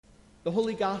The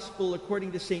Holy Gospel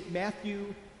according to St.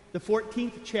 Matthew, the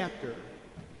 14th chapter.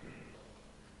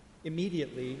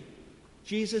 Immediately,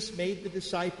 Jesus made the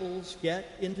disciples get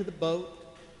into the boat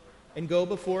and go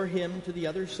before him to the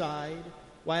other side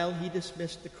while he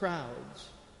dismissed the crowds.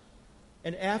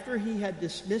 And after he had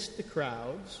dismissed the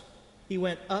crowds, he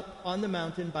went up on the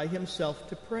mountain by himself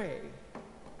to pray.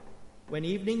 When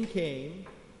evening came,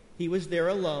 he was there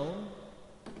alone,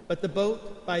 but the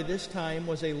boat by this time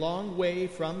was a long way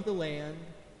from the land,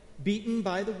 beaten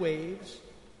by the waves,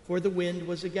 for the wind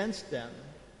was against them.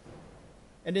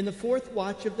 And in the fourth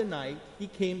watch of the night he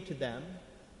came to them,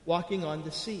 walking on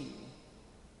the sea.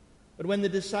 But when the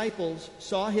disciples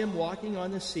saw him walking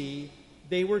on the sea,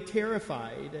 they were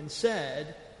terrified and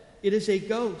said, "It is a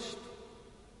ghost."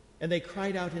 And they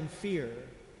cried out in fear.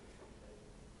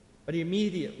 But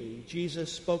immediately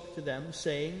Jesus spoke to them,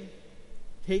 saying,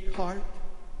 "Take heart,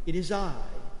 it is I.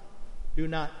 Do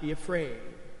not be afraid."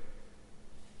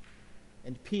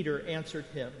 And Peter answered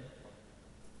him,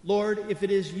 "Lord, if it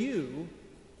is you,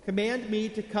 command me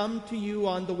to come to you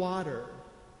on the water."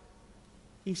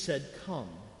 He said, "Come."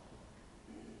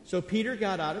 So Peter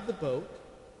got out of the boat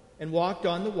and walked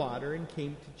on the water and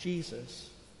came to Jesus.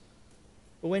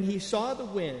 But when he saw the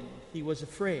wind, he was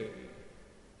afraid,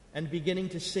 and beginning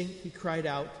to sink, he cried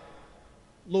out,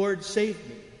 "Lord, save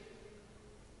me."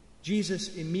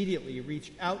 Jesus immediately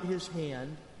reached out his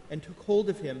hand and took hold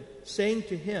of him, saying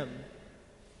to him,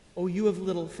 "O you of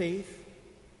little faith,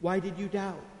 why did you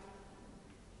doubt?"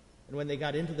 And when they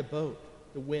got into the boat,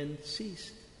 the wind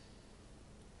ceased.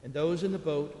 And those in the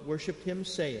boat worshipped him,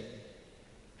 saying,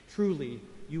 "Truly,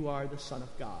 you are the Son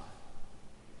of God."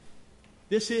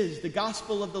 This is the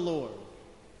gospel of the Lord.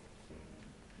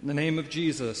 In the name of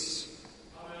Jesus.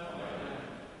 Amen.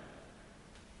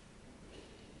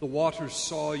 The waters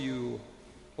saw you,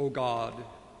 O God.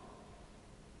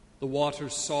 The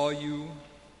waters saw you,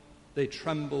 they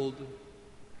trembled,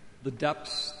 the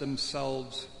depths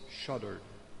themselves shuddered.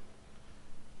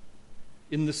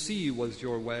 In the sea was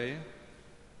your way,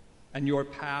 and your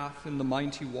path in the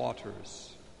mighty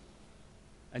waters,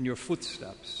 and your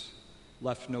footsteps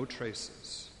left no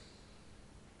traces.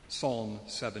 Psalm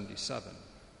 77.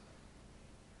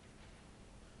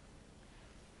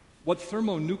 What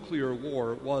thermonuclear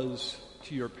war was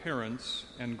to your parents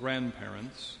and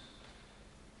grandparents,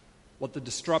 what the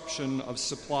disruption of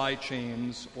supply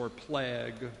chains or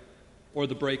plague or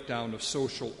the breakdown of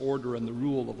social order and the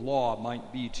rule of law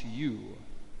might be to you,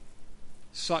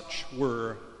 such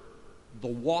were the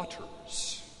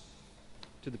waters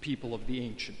to the people of the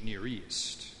ancient Near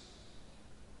East.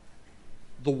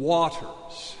 The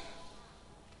waters,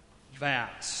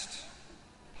 vast,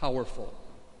 powerful,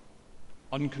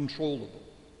 uncontrollable,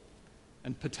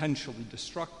 and potentially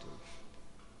destructive.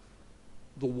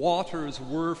 The waters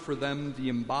were for them the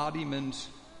embodiment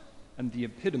and the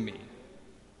epitome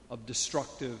of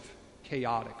destructive,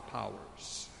 chaotic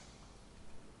powers.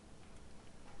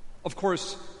 Of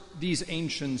course, these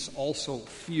ancients also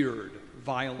feared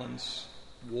violence,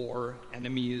 war,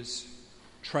 enemies,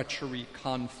 treachery,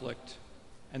 conflict,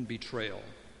 and betrayal.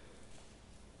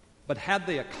 But had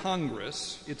they a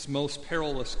Congress, its most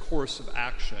perilous course of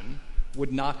action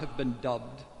would not have been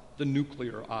dubbed the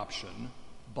nuclear option,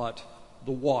 but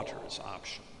the waters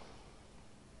option.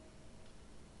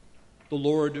 The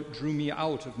Lord drew me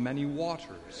out of many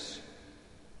waters.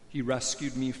 He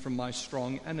rescued me from my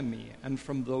strong enemy and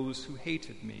from those who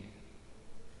hated me,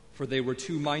 for they were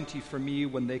too mighty for me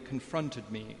when they confronted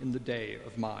me in the day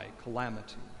of my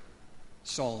calamity.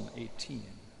 Psalm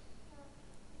 18.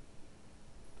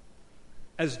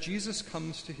 As Jesus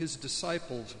comes to his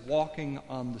disciples walking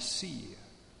on the sea,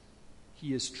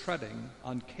 he is treading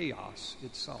on chaos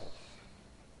itself.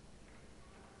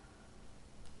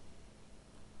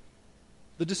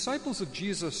 The disciples of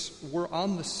Jesus were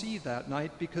on the sea that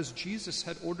night because Jesus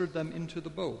had ordered them into the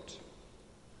boat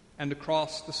and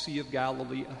across the Sea of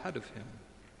Galilee ahead of him.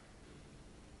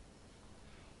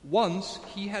 Once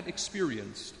he had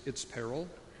experienced its peril.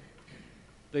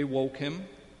 They woke him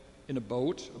in a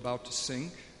boat about to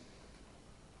sink,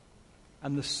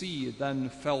 and the sea then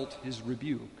felt his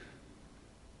rebuke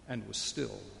and was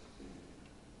still.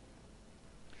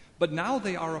 But now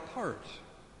they are apart,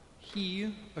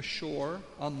 he ashore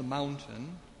on the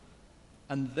mountain,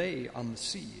 and they on the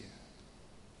sea.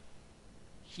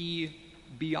 He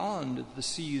beyond the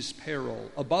sea's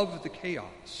peril, above the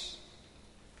chaos,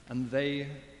 and they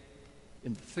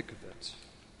in the thick of it.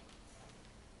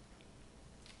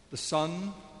 The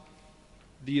Son,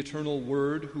 the eternal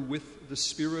Word, who with the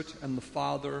Spirit and the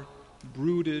Father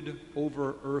brooded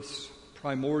over earth's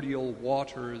primordial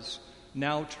waters,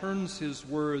 now turns his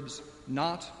words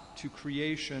not to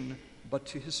creation but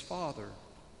to his Father.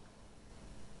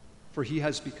 For he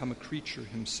has become a creature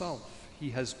himself.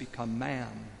 He has become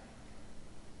man.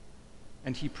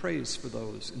 And he prays for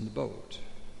those in the boat.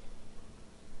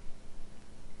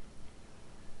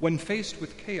 When faced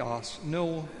with chaos,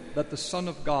 know that the Son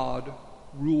of God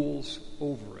rules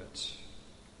over it.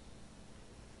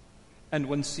 And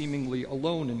when seemingly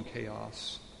alone in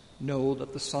chaos, know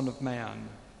that the Son of Man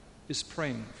is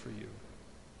praying for you.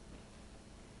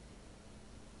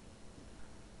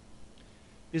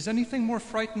 Is anything more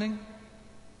frightening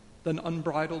than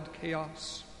unbridled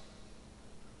chaos?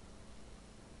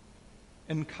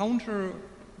 Encounter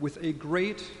with a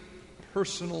great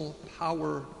personal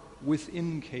power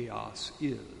within chaos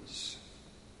is.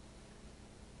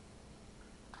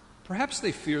 Perhaps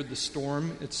they feared the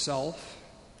storm itself,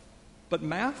 but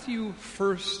Matthew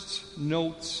first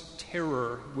notes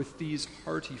terror with these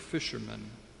hearty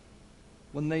fishermen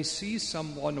when they see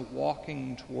someone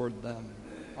walking toward them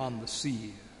on the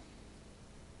sea.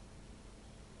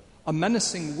 A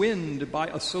menacing wind, by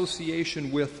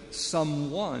association with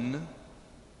someone,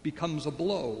 becomes a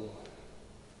blow.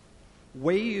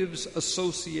 Waves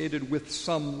associated with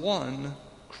someone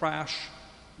crash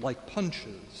like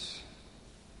punches.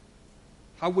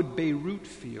 How would Beirut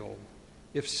feel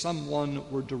if someone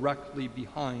were directly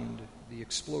behind the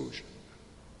explosion?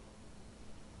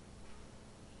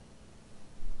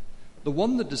 The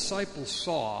one the disciples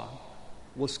saw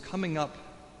was coming up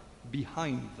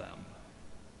behind them.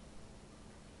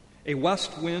 A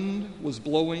west wind was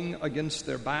blowing against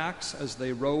their backs as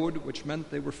they rowed, which meant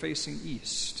they were facing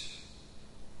east,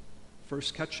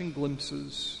 first catching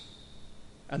glimpses,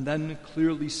 and then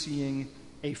clearly seeing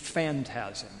a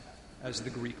phantasm, as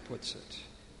the Greek puts it,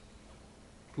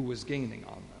 who was gaining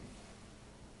on them.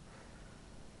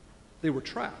 They were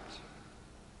trapped.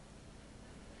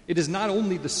 It is not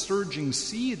only the surging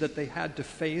sea that they had to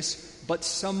face, but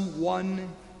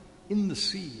someone in the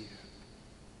sea.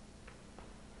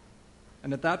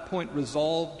 And at that point,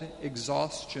 resolved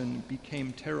exhaustion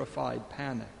became terrified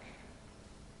panic.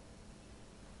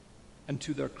 And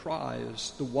to their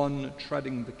cries, the one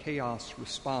treading the chaos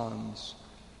responds,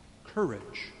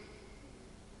 "Courage,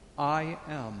 I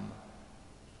am,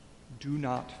 do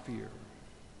not fear."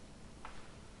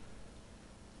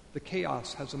 The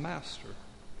chaos has a master,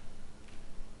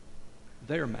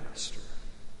 their master.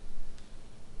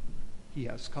 He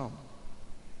has come.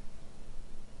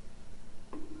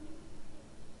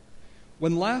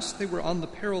 When last they were on the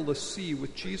perilous sea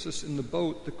with Jesus in the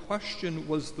boat, the question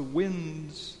was the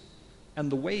wind's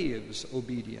and the waves'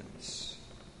 obedience.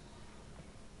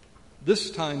 This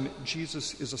time,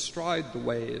 Jesus is astride the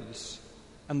waves,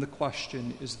 and the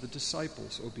question is the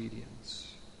disciples' obedience.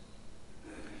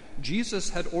 Jesus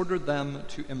had ordered them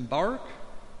to embark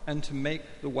and to make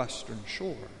the western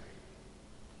shore.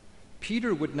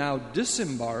 Peter would now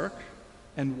disembark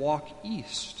and walk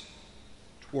east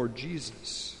toward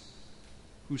Jesus,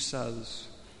 who says,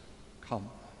 "Come."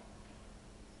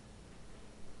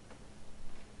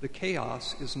 The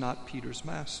chaos is not Peter's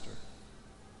master,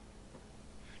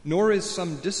 nor is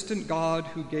some distant God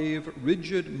who gave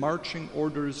rigid marching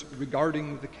orders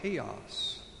regarding the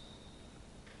chaos.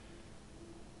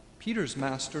 Peter's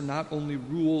master not only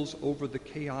rules over the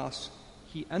chaos,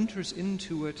 he enters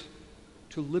into it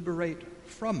to liberate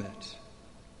from it.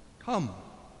 "Come,"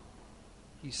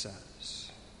 he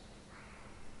says.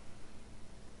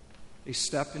 A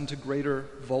step into greater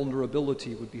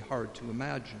vulnerability would be hard to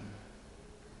imagine.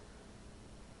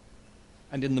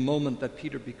 And in the moment that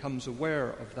Peter becomes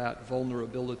aware of that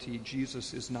vulnerability,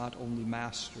 Jesus is not only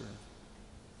master,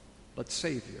 but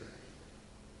Savior.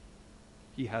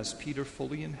 He has Peter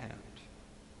fully in hand.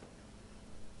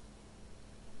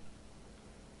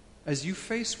 As you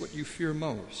face what you fear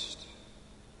most,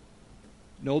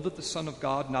 know that the Son of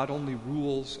God not only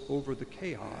rules over the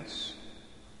chaos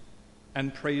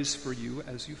and prays for you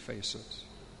as you face it,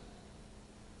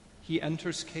 he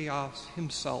enters chaos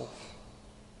himself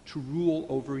to rule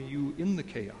over you in the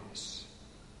chaos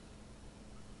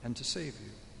and to save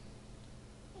you.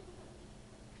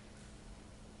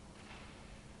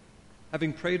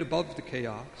 Having prayed above the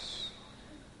chaos,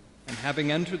 and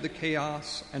having entered the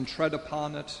chaos and tread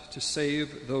upon it to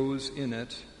save those in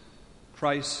it,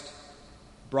 Christ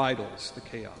bridles the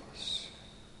chaos.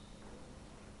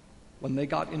 When they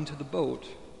got into the boat,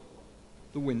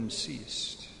 the wind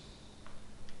ceased.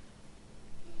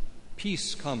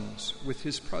 Peace comes with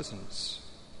his presence,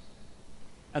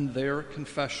 and there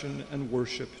confession and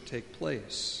worship take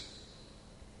place.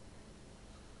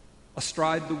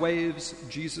 Astride the waves,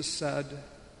 Jesus said,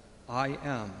 "I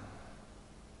am."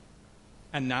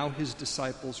 And now his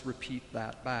disciples repeat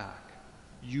that back,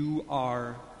 "You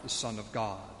are the Son of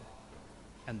God,"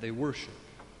 and they worship.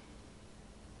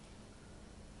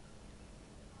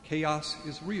 Chaos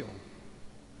is real.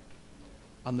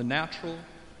 On the natural,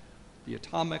 the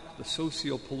atomic, the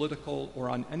socio-political, or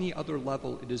on any other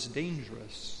level, it is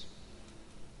dangerous,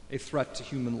 a threat to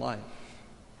human life.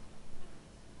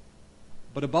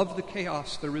 But above the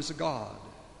chaos, there is a God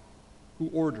who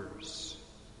orders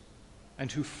and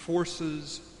who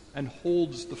forces and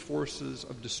holds the forces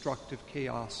of destructive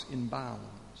chaos in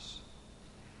bounds.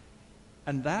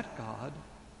 And that God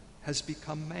has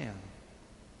become man.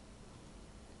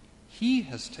 He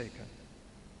has taken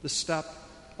the step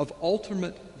of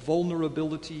ultimate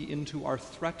vulnerability into our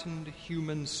threatened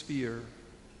human sphere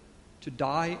to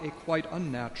die a quite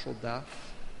unnatural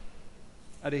death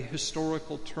at a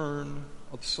historical turn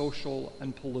of social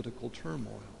and political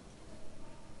turmoil.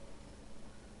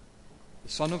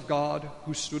 The Son of God,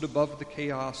 who stood above the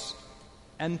chaos,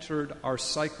 entered our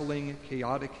cycling,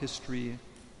 chaotic history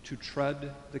to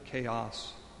tread the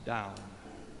chaos down,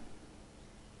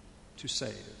 to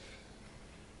save.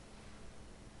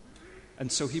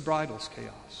 And so he bridles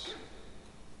chaos,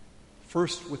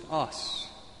 first with us,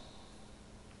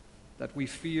 that we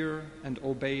fear and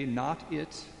obey not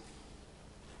it,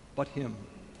 but him,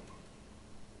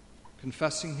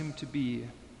 confessing him to be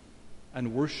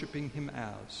and worshiping him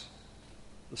as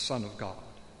the Son of God.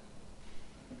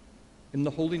 In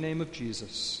the holy name of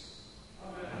Jesus,